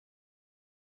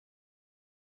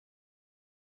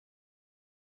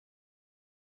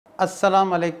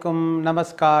Assalamu alaikum,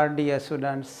 namaskar dear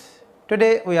students.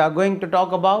 Today we are going to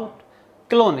talk about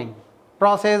cloning,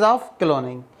 process of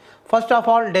cloning. First of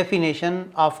all,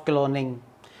 definition of cloning.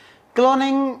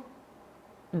 Cloning,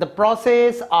 the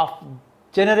process of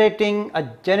generating a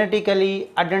genetically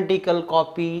identical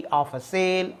copy of a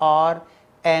cell or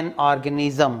an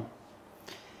organism.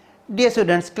 Dear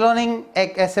students, cloning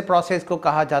एक ऐसे process को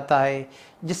कहा जाता है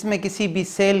जिसमें किसी भी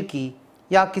cell की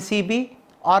या किसी भी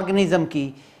ऑर्गेनिज्म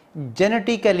की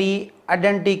जेनेटिकली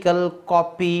आइडेंटिकल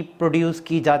कॉपी प्रोड्यूस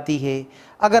की जाती है।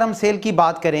 अगर हम सेल की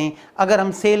बात करें, अगर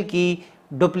हम सेल की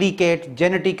duplicate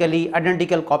genetically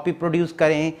identical copy produce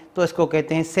करें तो इसको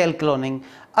कहते हैं सेल क्लोनिंग।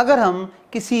 अगर हम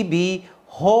किसी भी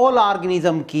होल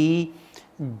ऑर्गेनिज्म की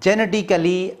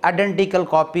जेनेटिकली आइडेंटिकल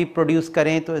कॉपी प्रोड्यूस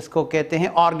करें तो इसको कहते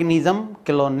हैं ऑर्गेनिज्म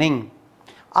क्लोनिंग।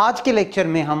 आज के लेक्चर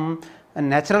में हम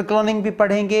नेचुरल क्लोनिंग भी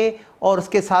पढ़ेंगे और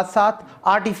उसके साथ साथ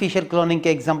आर्टिफिशियल क्लोनिंग के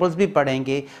एग्जांपल्स भी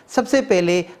पढ़ेंगे। सबसे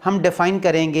पहले हम डिफाइन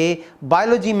करेंगे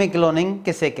बायोलॉजी में क्लोनिंग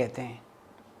किसे कहते हैं।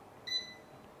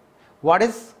 What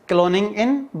is cloning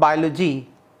in biology?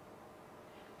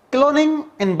 Cloning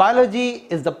in biology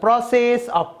is the process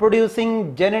of producing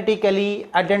genetically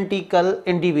identical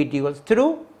individuals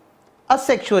through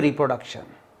asexual reproduction.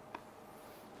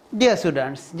 Dear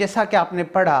students, जैसा कि आपने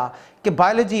पढ़ा कि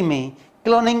बायोलॉजी में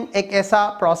क्लोनिंग एक ऐसा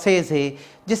प्रोसेस है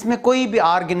जिसमें कोई भी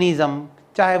ऑर्गेनिज्म,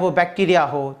 चाहे वो बैक्टीरिया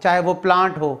हो, चाहे वो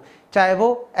प्लांट हो, चाहे वो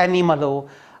एनिमल हो,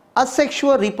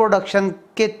 असेक्सुअल रिप्रोडक्शन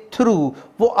के थ्रू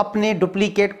वो अपने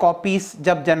डुप्लीकेट कॉपीज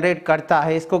जब जनरेट करता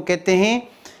है, इसको कहते हैं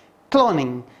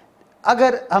क्लोनिंग।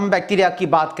 अगर हम बैक्टीरिया की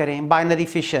बात करें, बाइनरी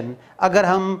फिशन। अगर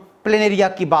हम प्लेनेरिया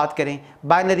की बात करें,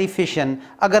 बाइनरी फिशन।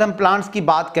 अगर हम प्लांट्स की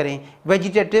बात करें,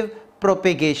 वेजिटेटिव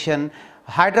प्रोपेगेशन।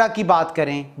 हाइड्रा की बात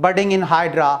करें, बर्डिंग in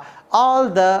hydra. All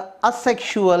the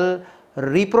asexual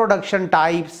reproduction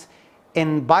types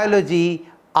in biology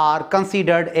are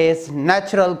considered as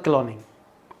natural cloning.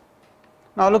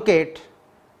 Now look at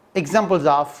examples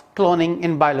of cloning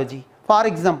in biology. For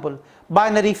example,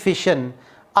 binary fission.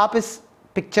 आप इस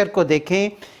पिक्चर को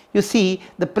देखें, you see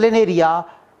the planaria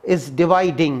is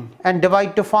dividing and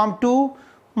divide to form two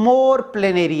more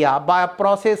planaria by a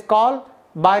process called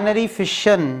binary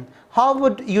fission. How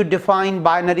would you define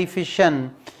binary fission?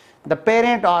 The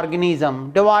parent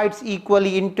organism divides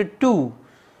equally into two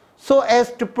so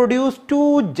as to produce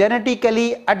two genetically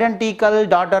identical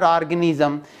daughter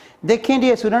organism. देखें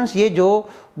dear students, ये जो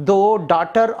दो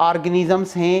daughter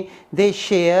organisms हैं, दे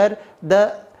share the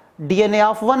DNA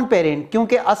of one parent,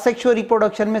 क्योंकि asexual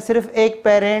reproduction में सिर्फ एक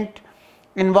parent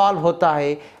involve होता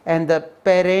है and the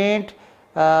parent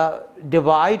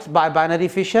divides bye binary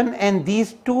fission and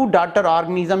these two daughter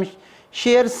organisms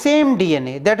share same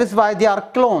DNA, that is why they are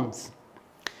clones.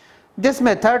 This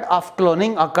method of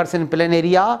cloning occurs in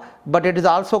planaria, but it is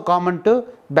also common to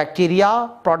bacteria,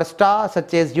 protista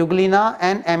such as Euglena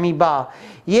and amoeba.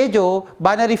 ये जो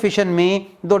binary fission में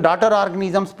दो daughter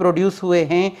organisms produce हुए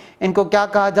हैं, इनको क्या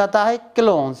कहा जाता है?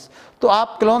 क्लोन्स। तो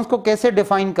आप क्लोन्स को कैसे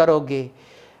डिफाइन करोगे?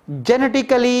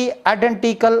 Genetically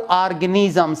identical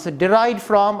organisms derived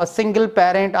from a single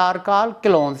parent are called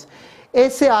clones.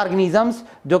 ऐसे ऑर्गेनिजम्स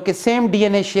जो कि सेम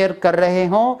DNA शेयर कर रहे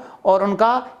हों और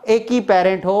उनका एक ही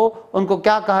पेरेंट हो, उनको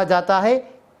क्या कहा जाता है?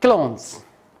 क्लोन्स।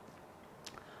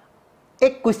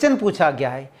 एक क्वेश्चन पूछा गया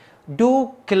है, do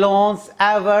clones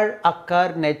ever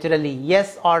occur naturally,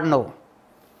 yes और no?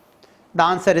 The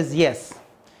answer is yes.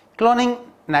 Cloning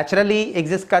naturally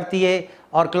exist करती है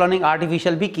और क्लोनिंग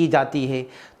आर्टिफिशियल भी की जाती है।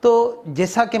 तो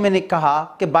जैसा कि मैंने कहा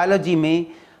कि बायोलॉजी में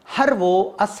हर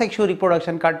वो असेक्सुअल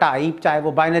रिप्रोडक्शन का टाइप, चाहे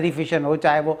वो बाइनरी फिशन हो,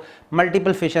 चाहे वो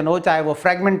मल्टीपल फिशन हो, चाहे वो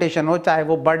फ्रेगमेंटेशन हो, चाहे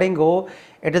वो बर्डिंग हो,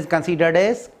 it is considered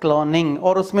as cloning.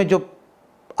 और उसमें जो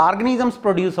ऑर्गेनिजम्स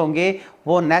प्रोड्यूस होंगे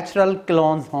वो नेचुरल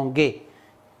क्लोन्स होंगे।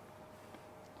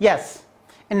 Yes,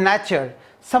 in nature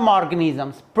some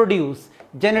organisms produce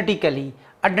genetically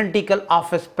identical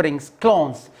offsprings,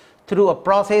 clones, through a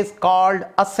process called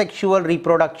asexual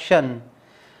reproduction.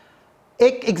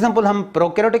 एक एग्जाम्पल हम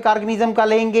प्रोकैरियोटिक ऑर्गेनिज्म का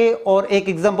लेंगे और एक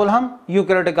एग्जाम्पल हम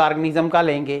यूकैरियोटिक ऑर्गेनिज्म का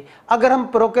लेंगे। अगर हम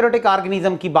प्रोकैरियोटिक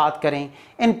ऑर्गेनिज्म की बात करें,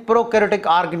 इन prokaryotic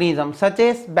organism such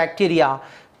as bacteria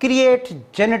create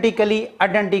genetically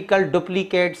identical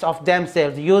duplicates of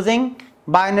themselves using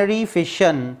binary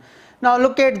fission. Now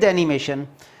look at the animation.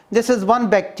 This is one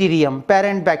bacterium,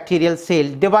 parent bacterial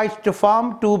cell, divides to form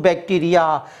two bacteria.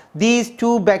 These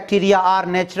two bacteria are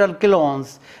natural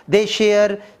clones. They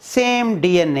share same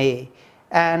DNA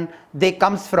and they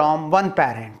comes from one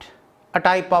parent, a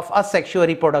type of asexual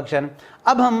reproduction.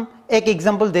 अब हम एक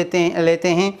example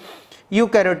लेते हैं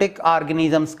eukaryotic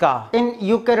organisms का. In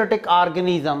eukaryotic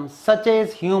organisms such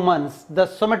as humans, the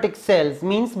somatic cells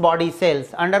means body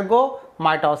cells undergo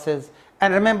mitosis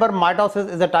And remember,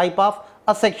 mitosis is a type of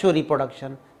asexual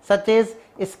reproduction, such as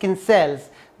skin cells.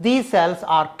 These cells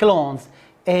are clones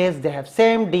as they have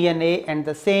same DNA and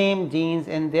the same genes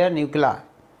in their nuclei.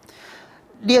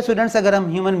 Dear students, अगर हम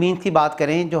human beings की बात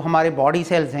करें, जो हमारे body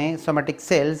cells हैं, somatic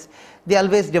cells, they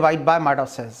always divide by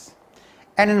mitosis.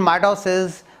 And in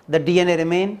mitosis, the DNA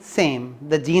remain same,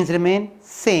 the genes remain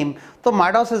same. तो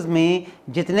mitosis में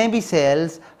जितने भी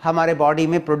सेल्स हमारे बॉडी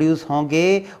में प्रोड्यूस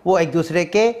होंगे वो एक दूसरे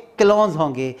के क्लोन्स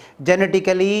होंगे,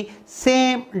 जेनेटिकली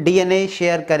सेम डीएनए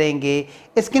शेयर करेंगे.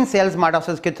 स्किन सेल्स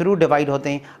माइटोसिस के थ्रू डिवाइड होते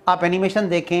हैं. आप एनिमेशन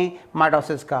देखें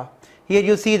माइटोसिस का. Here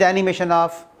you see the animation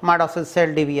of mitosis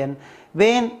cell division.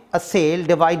 When a cell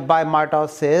divide by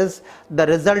mitosis, the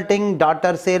resulting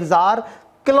daughter cells are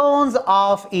clones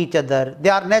of each other. They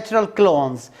are natural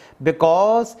clones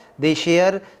because they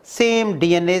share same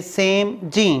DNA, same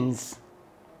genes.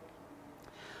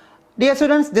 Dear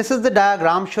students, this is the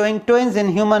diagram showing twins in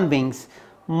human beings.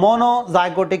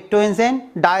 Monozygotic twins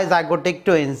and dizygotic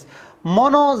twins.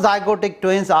 Monozygotic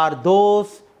twins are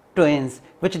those twins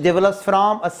which develops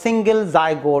from a single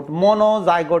zygote,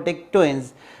 monozygotic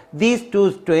twins. These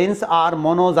two twins are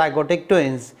monozygotic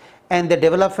twins and they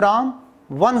develop from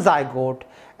one zygote.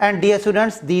 And dear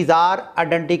students, these are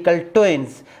identical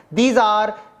twins. These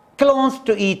are clones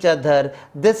to each other.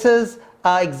 This is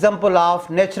an example of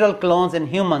natural clones in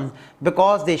humans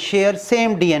because they share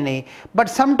same DNA. But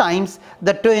sometimes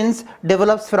the twins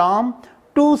develops from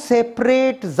two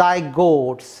separate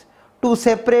zygotes, two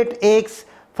separate eggs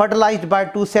fertilized by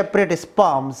two separate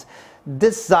sperms.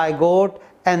 This zygote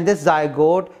and this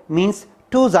zygote means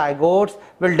two zygotes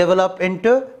will develop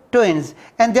into twins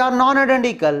and they are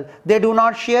non-identical. They do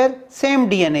not share same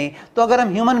DNA. तो अगर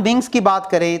हम human beings की बात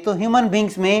करें तो human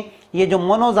beings में ये जो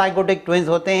मोनोजाइगोटिक ट्विंस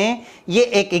होते हैं ये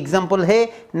एक एग्जांपल है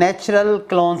नेचुरल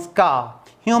क्लोन्स का.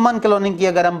 ह्यूमन क्लोनिंग की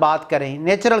अगर हम बात करें,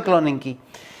 नेचुरल क्लोनिंग की,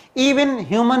 even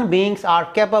human beings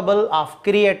are capable of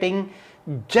creating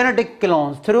genetic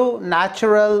clones through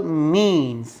natural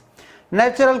means.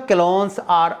 Natural clones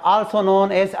are also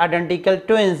known as identical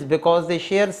twins because they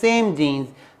share same genes,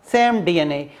 same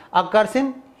DNA occurs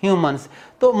in humans.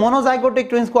 तो monozygotic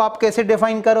twins को आप कैसे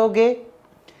define करोगे?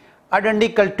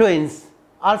 Identical twins,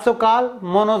 also called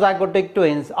monozygotic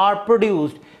twins, are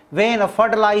produced when a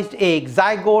fertilized egg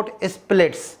zygote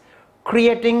splits,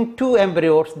 creating two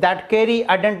embryos that carry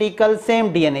identical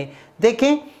same DNA.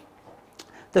 देखें,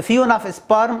 the fusion of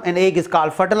sperm and egg is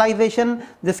called fertilization.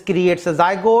 This creates a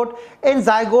zygote and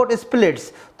zygote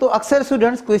splits. तो अक्सर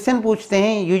students question पूछते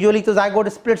हैं, usually तो zygote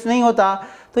splits नहीं होता,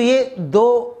 तो ये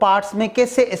दो पार्ट्स में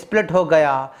कैसे स्प्लिट हो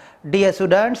गया? Dear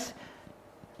students,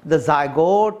 the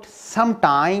zygote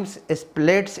sometimes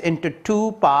splits into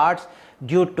two parts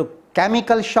due to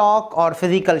chemical shock or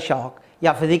physical shock.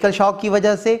 या फिजिकल शॉक की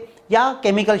वजह से या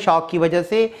केमिकल शॉक की वजह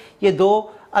से ये दो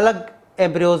अलग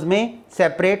एम्ब्रियोज में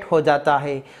सेपरेट हो जाता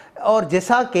है. और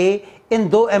जैसा कि इन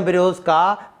दो एम्ब्रियोज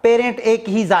का पेरेंट एक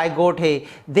ही जाइगोट है,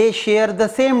 दे share the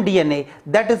same DNA,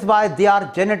 that is why they are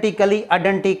genetically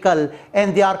identical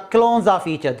and they are clones of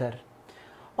each other.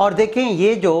 और देखें,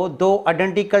 ये जो दो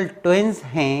आइडेंटिकल ट्विंस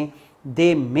हैं,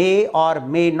 दे मे और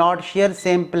may not share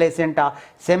same placenta.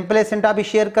 Same placenta भी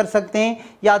शेयर कर सकते हैं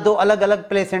या दो अलग अलग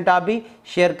प्लेसेंटा भी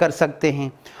शेयर कर सकते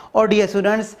हैं. और dear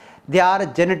students, they are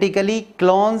genetically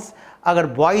clones. अगर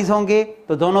बॉयज़ होंगे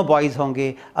तो दोनों बॉयज़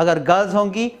होंगे, अगर गर्ल्स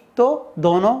होंगी तो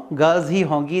दोनों गर्ल्स ही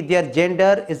होंगी. Their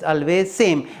gender is always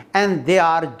same and they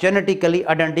are genetically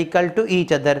identical to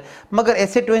each other. मगर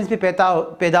ऐसे ट्विंस भी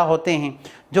पैदा होते हैं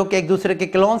जो कि एक दूसरे के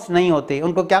क्लोन्स नहीं होते.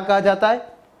 उनको क्या कहा जाता है?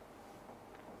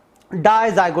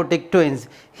 Dizygotic twins.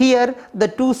 Here the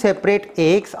two separate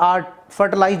eggs are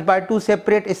fertilized by two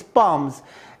separate sperms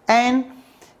and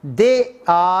they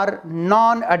are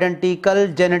non-identical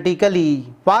genetically.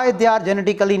 Why they are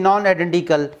genetically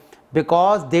non-identical?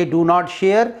 Because they do not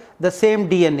share the same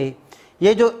DNA.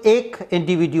 ये जो एक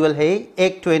individual है,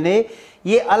 एक twin है,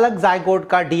 ये अलग zygote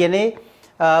का DNA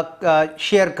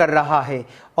share कर रहा है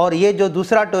और ये जो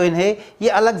दूसरा ट्विन है ये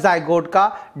अलग जाइगोट का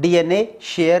डीएनए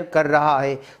शेयर कर रहा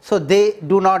है. सो they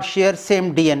do not share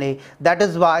same DNA, that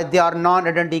is why they are non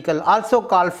identical, also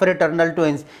called fraternal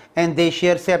twins, and they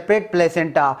share separate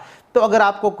placenta. तो अगर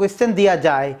आपको क्वेश्चन दिया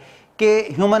जाए कि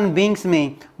ह्यूमन बींग्स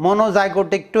में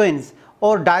मोनोजाइगोटिक ट्विंस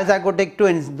और डाइजाइगोटिक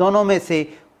ट्विंस दोनों में से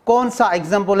कौन सा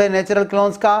एग्जाम्पल है नेचुरल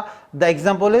क्लोन्स का? The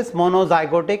example is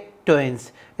monozygotic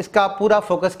twins. इसका पूरा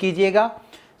फोकस कीजिएगा.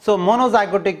 So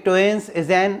monozygotic twins is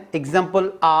an example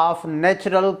of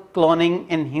natural cloning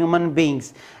in human beings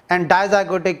and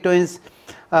dizygotic twins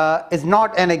is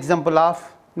not an example of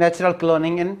natural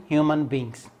cloning in human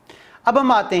beings. अब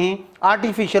हम आते हैं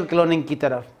artificial cloning की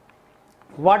तरफ.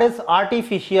 What is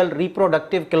artificial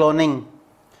reproductive cloning?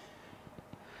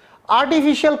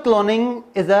 Artificial cloning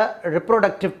is a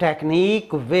reproductive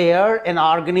technique where an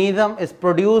organism is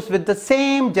produced with the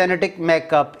same genetic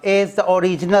makeup as the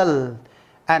original.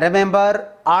 And remember,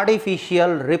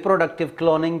 artificial reproductive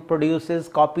cloning produces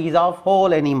copies of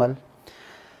whole animal.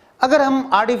 अगर हम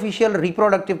artificial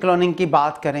reproductive cloning की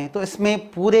बात करें तो इसमें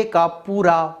पूरे का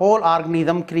पूरा होल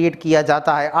ऑर्गेनिज्म क्रिएट किया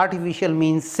जाता है, आर्टिफिशियल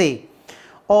मीन्स से।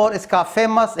 और इसका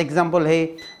फेमस एग्जांपल है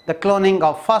the cloning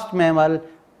of first mammal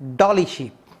Dolly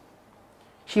sheep.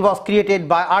 She was created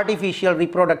by artificial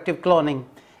reproductive cloning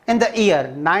in the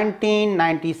year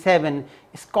 1997।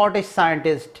 Scottish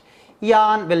scientist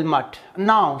Jan Wilmot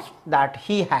announced that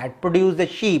he had produced a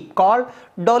sheep called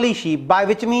Dolly sheep, by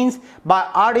which means by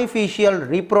artificial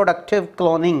reproductive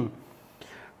cloning.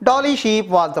 Dolly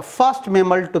sheep was the first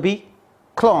mammal to be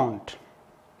cloned.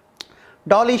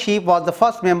 Dolly sheep was the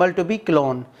first mammal to be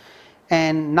cloned.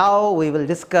 And now we will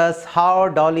discuss how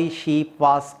Dolly sheep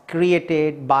was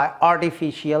created by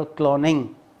artificial cloning.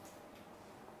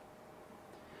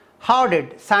 How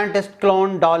did scientists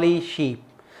clone Dolly sheep?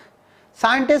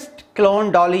 Scientists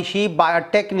cloned Dolly sheep by a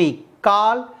technique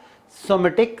called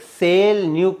somatic cell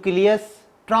nucleus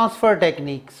transfer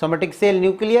technique. Somatic cell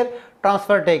nuclear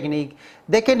transfer technique.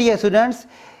 देखें dear students,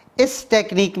 इस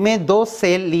technique में दो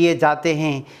cell लिए जाते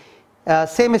हैं,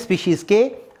 same species के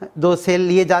दो cell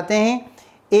लिए जाते हैं।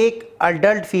 एक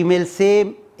अडल्ट फीमेल से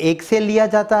एक सेल लिया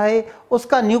जाता है,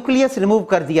 उसका न्यूक्लियस रिमूव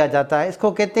कर दिया जाता है,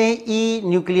 इसको कहते हैं ई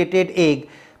न्यूक्लिएटेड एग।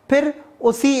 फिर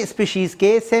उसी स्पीशीज़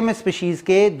के, सेम स्पीशीज़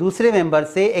के दूसरे मेंबर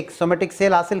से एक सोमेटिक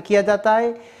सेल हासिल किया जाता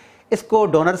है, इसको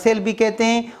डोनर सेल भी कहते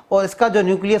हैं, और इसका जो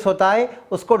न्यूक्लियस होता है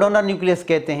उसको डोनर न्यूक्लियस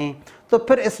कहते हैं। तो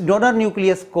फिर इस डोनर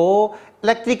न्यूक्लियस को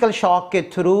इलेक्ट्रिकल शॉक के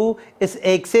थ्रू इस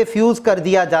एग से फ्यूज़ कर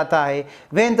दिया जाता है।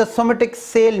 When the somatic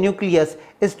cell nucleus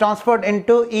is transferred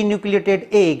into E nucleated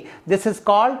egg, this is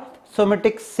called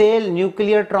somatic cell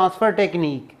nuclear transfer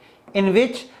technique, in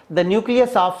which the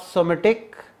nucleus of somatic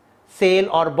cell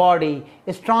or body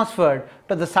is transferred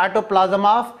to the cytoplasm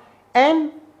of an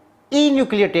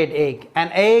enucleated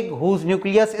egg whose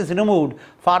nucleus is removed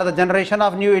for the generation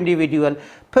of new individual।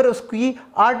 फिर उसकी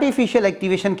artificial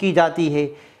activation की जाती है,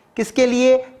 किसके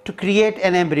लिए? To create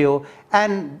an embryo,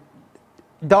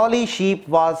 and Dolly sheep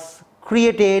was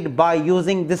created by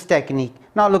using this technique।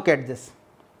 Now look at this।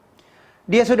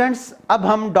 Dear students, अब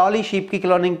हम Dolly sheep की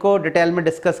क्लोनिंग को डिटेल में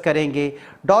डिस्कस करेंगे।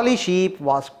 Dolly sheep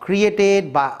was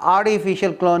created by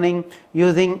artificial cloning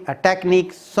using a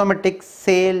technique somatic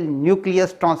cell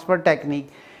nucleus transfer technique.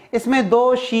 इसमें दो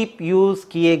sheep use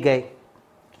किए गए,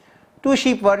 to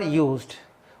sheep were used.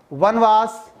 One was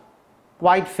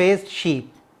white faced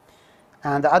sheep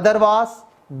and the other was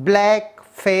black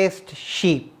faced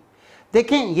sheep.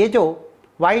 देखें, ये जो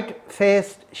white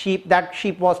faced sheep, that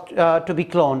sheep was to be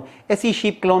clone, ऐसी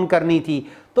sheep clone करनी थी,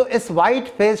 तो इस वाइट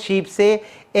फेस्ड शीप से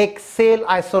एक सेल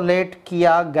आइसोलेट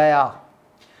किया गया।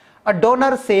 अ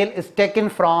donor cell is taken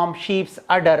from sheeps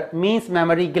order means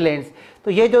mammary glands.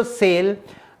 तो ये जो सेल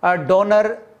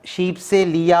डोनर शीप से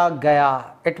लिया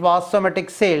गया, it was somatic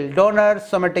cell, donor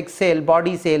somatic cell,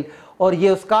 body cell, और ये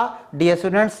उसका डियर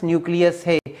स्टूडेंट्स न्यूक्लियस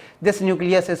है। This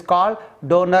nucleus is called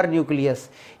donor nucleus.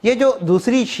 ये जो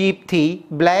दूसरी शीप थी,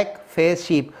 ब्लैक फेस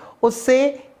शीप, उससे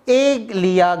एग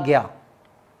लिया गया,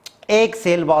 egg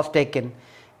cell was taken,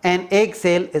 and egg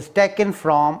cell is taken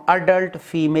from adult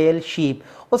female sheep.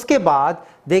 उसके बाद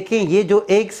देखें, ये जो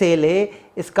एग सेल है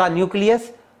इसका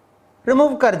न्यूक्लियस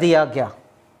रिमूव कर दिया गया।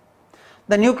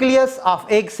 The nucleus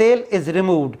of egg cell is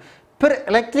removed. फिर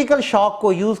इलेक्ट्रिकल शॉक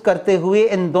को यूज करते हुए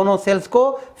इन दोनों सेल्स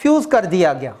को फ्यूज कर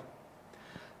दिया गया।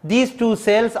 These two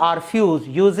cells are fused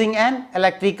using an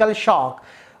electrical shock।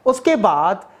 उसके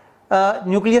बाद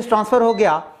न्यूक्लियस ट्रांसफर हो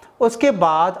गया, उसके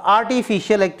बाद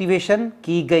आर्टिफिशियल एक्टिवेशन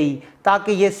की गई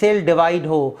ताकि ये सेल डिवाइड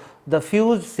हो। The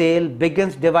fuse cell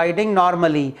begins dividing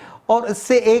normally, और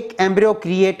इससे एक एम्ब्रियो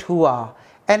क्रिएट हुआ।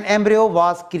 An embryo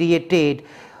was created.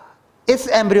 इस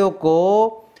एम्ब्रियो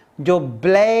को जो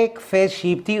ब्लैक फेस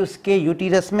शीप थी उसके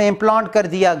यूटीरस में इम्प्लांट कर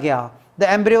दिया गया। The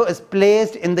embryo is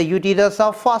placed in the यूटीरस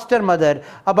of foster mother.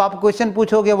 अब आप क्वेश्चन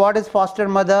पूछोगे, what is foster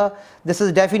mother? This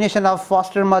is definition of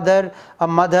foster mother, a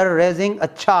mother raising a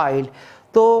child.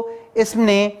 तो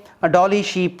इसने डॉली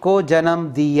शीप को जन्म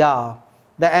दिया।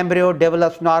 The embryo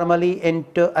develops normally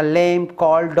into a lamb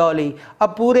called Dolly.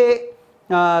 अब पूरे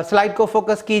स्लाइड को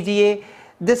फोकस कीजिए।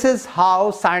 This is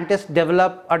how scientists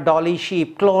develop a Dolly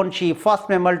sheep, clone sheep,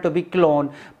 first mammal to be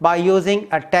cloned by using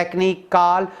a technique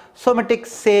called somatic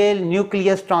cell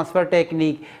nucleus transfer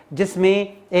technique,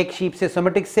 जिसमें एक sheep से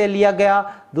somatic cell लिया गया,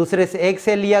 दूसरे से एक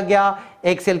सेल लिया गया,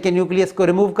 एक सेल के न्यूक्लियस को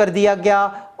रिमूव कर दिया गया,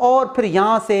 और फिर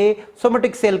यहाँ से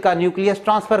सोमेटिक सेल का न्यूक्लियस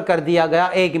ट्रांसफ़र कर दिया गया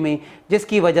एग में,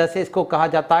 जिसकी वजह से इसको कहा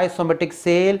जाता है somatic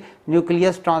cell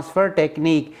nucleus transfer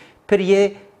technique. फिर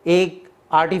ये एक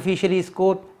आर्टिफिशियली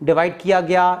इसको डिवाइड किया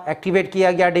गया, एक्टिवेट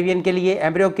किया गया डिवीजन के लिए,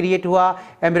 एम्ब्रियो क्रिएट हुआ,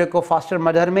 एम्ब्रियो को फास्टर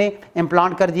मदर में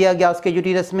इम्प्लांट कर दिया गया उसके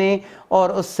यूटेरस में,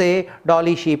 और उससे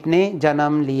डॉली शीप ने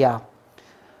जन्म लिया।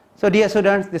 So dear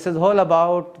students, this is all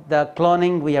about the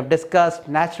cloning. We have discussed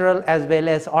natural as well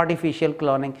as artificial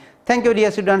cloning. Thank you dear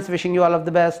students, wishing you all of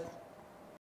the best.